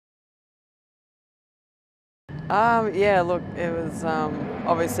Yeah, look, it was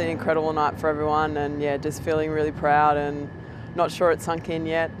obviously an incredible night for everyone, and yeah, just feeling really proud and not sure it's sunk in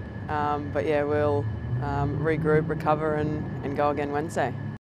yet. But yeah, we'll regroup, recover, and go again Wednesday.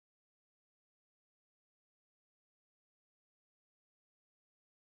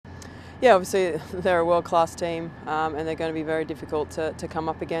 Yeah, obviously they're a world-class team, and they're going to be very difficult to come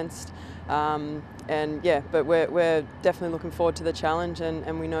up against. And yeah, but we're definitely looking forward to the challenge,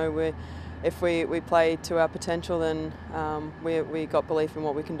 and we know if we play to our potential, then we got belief in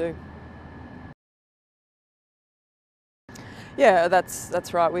what we can do. Yeah,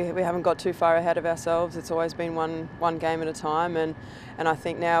 that's right. We haven't got too far ahead of ourselves. It's always been one game at a time, and I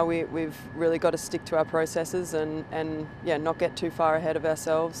think now we've really got to stick to our processes and yeah, not get too far ahead of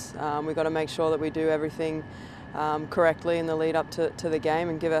ourselves. We've got to make sure that we do everything correctly in the lead up to the game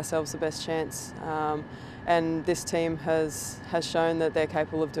and give ourselves the best chance. And this team has shown that they're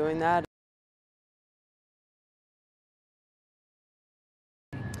capable of doing that.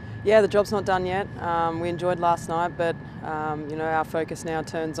 Yeah, the job's not done yet. We enjoyed last night, but you know, our focus now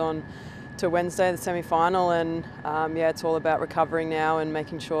turns on to Wednesday, the semi-final, and yeah, it's all about recovering now and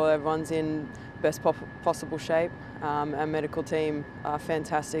making sure everyone's in best possible shape. Our medical team are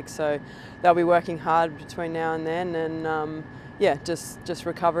fantastic, so they'll be working hard between now and then, and yeah, just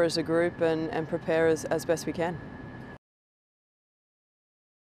recover as a group and prepare as best we can.